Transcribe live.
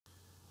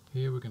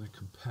Here we're going to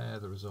compare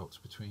the results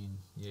between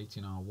the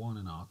 18R1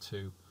 and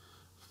R2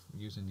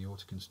 using the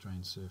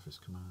auto-constrained surface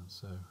command.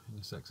 So in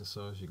this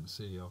exercise you can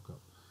see I've got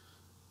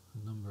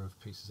a number of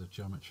pieces of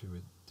geometry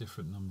with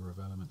different number of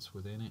elements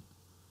within it.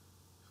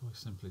 If I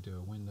simply do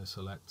a window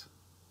select,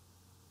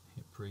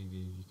 hit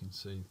preview, you can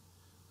see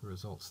the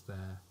results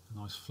there, a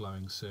nice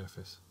flowing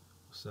surface,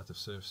 a set of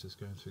surfaces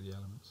going through the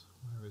elements,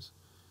 whereas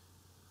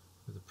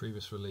with the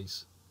previous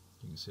release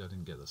you can see I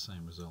didn't get the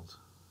same result.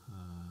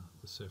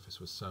 The surface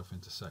was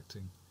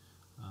self-intersecting,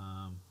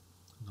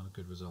 not a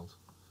good result,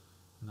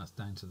 and that's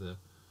down to the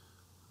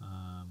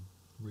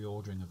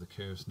reordering of the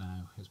curves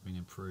now has been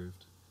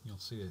improved. You'll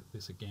see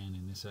this again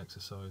in this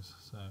exercise.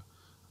 So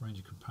a range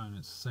of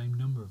components, same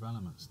number of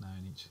elements now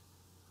in each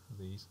of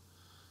these.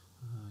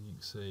 You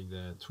can see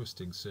the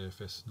twisting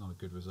surface, not a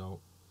good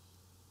result.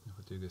 If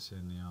I do this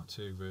in the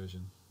R2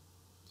 version,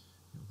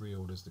 it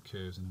reorders the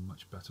curves in a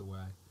much better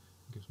way.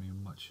 It gives me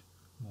a much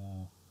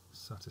more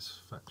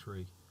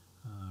satisfactory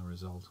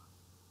result.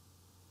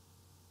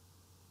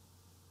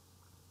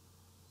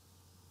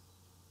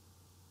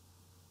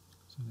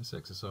 So in this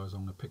exercise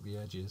I'm going to pick the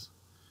edges.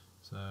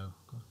 So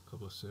I've got a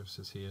couple of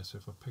surfaces here, so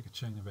if I pick a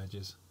chain of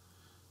edges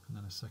and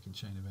then a second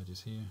chain of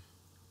edges here,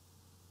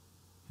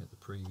 hit the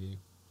preview,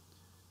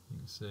 you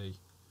can see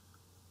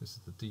this is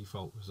the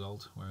default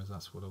result, whereas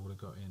that's what I would have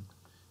got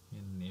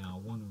in the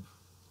R1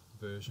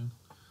 version.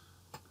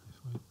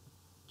 If I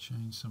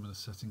change some of the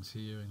settings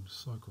here and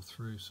cycle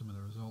through some of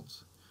the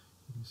results,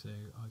 you can see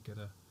I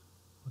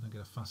don't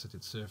get a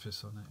faceted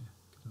surface on it,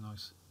 I get a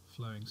nice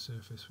flowing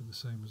surface with the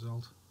same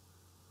result.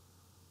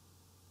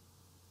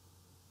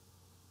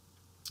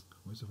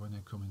 Whereas if I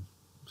now come and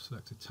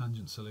select a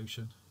tangent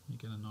solution, you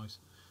get a nice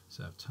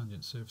set of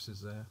tangent surfaces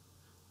there.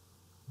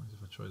 Whereas if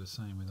I try the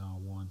same with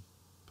R1,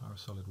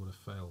 Parasolid would have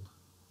failed.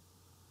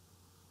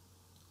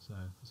 So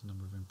there's a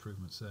number of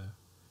improvements there.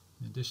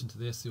 In addition to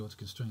this, the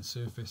auto-constrained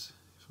surface,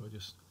 if I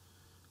just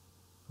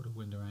put a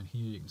window around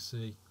here, you can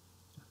see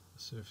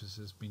the surface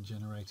has been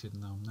generated,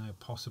 and now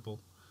possible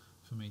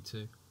for me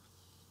to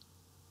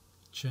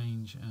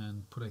change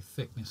and put a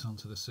thickness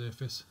onto the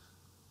surface.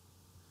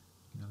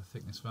 You know, the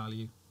thickness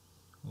value,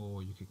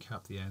 or you could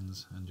cap the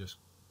ends and just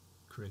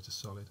create a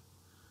solid.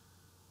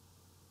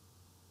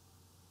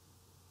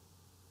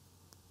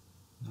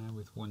 Now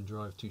with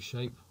Onedrive to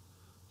shape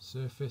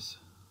surface,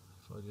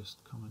 if I just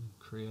come and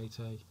create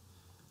a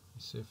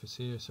surface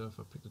here, so if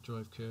I pick the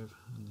drive curve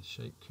and the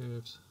shape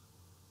curves,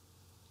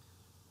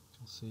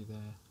 you'll see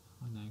there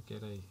I now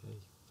get a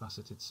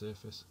faceted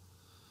surface.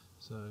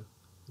 So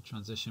the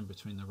transition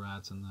between the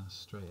rads and the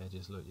straight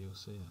edges, look, you'll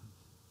see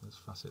those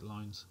facet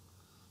lines.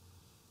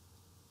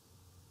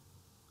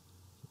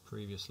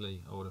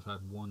 Previously I would have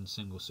had one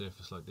single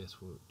surface like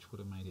this, which would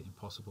have made it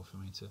impossible for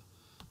me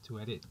to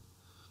edit.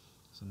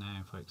 So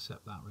now if I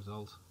accept that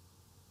result,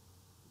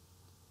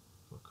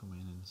 if I come in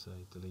and say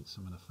delete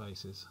some of the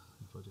faces,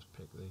 if I just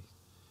pick the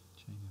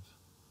chain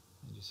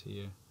of edges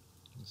here,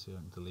 you can see I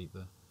can delete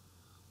the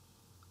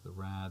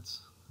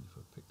rads. If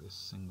I pick this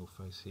single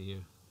face here,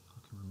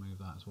 I can remove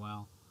that as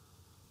well.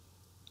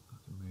 I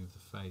can move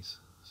the face,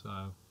 so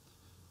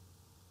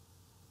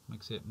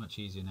makes it much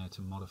easier now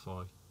to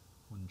modify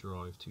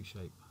Onedrive to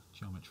shape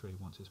geometry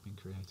once it's been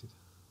created.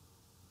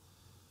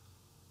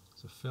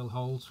 So fill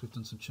holes, we've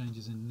done some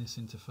changes in this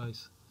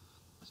interface.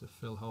 So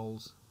fill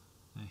holes,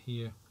 now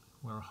here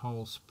where a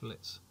hole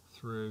splits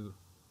through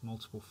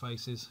multiple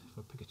faces, if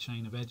I pick a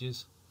chain of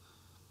edges,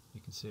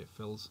 you can see it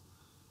fills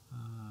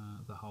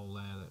the hole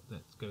there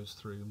that goes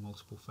through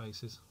multiple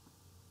faces.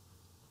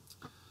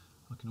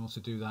 I can also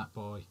do that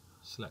by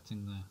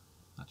selecting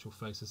the actual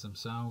faces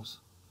themselves.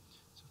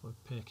 So if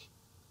I pick,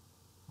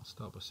 I'll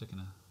start by sticking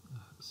a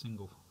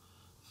single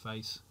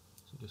face,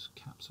 so it just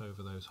caps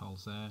over those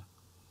holes there.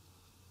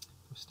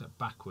 If I step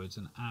backwards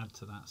and add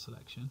to that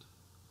selection,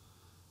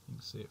 you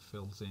can see it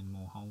fills in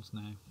more holes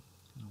now,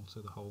 and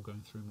also the hole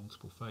going through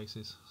multiple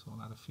faces, so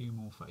I'll add a few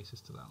more faces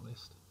to that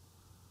list.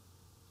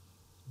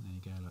 And there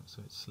you go, look,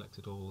 so it's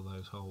selected all of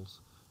those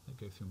holes that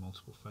go through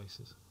multiple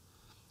faces.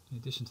 In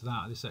addition to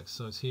that, this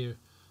exercise here,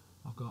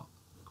 I've got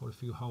quite a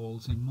few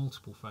holes in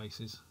multiple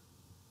faces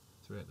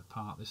throughout the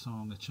part. This time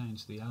I'm going to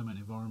change the element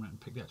environment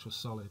and pick the actual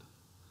solid.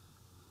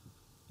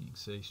 You can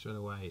see straight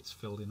away it's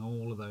filled in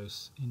all of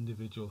those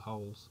individual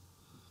holes,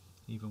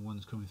 even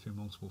ones coming through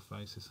multiple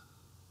faces.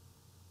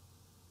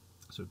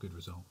 So a good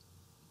result.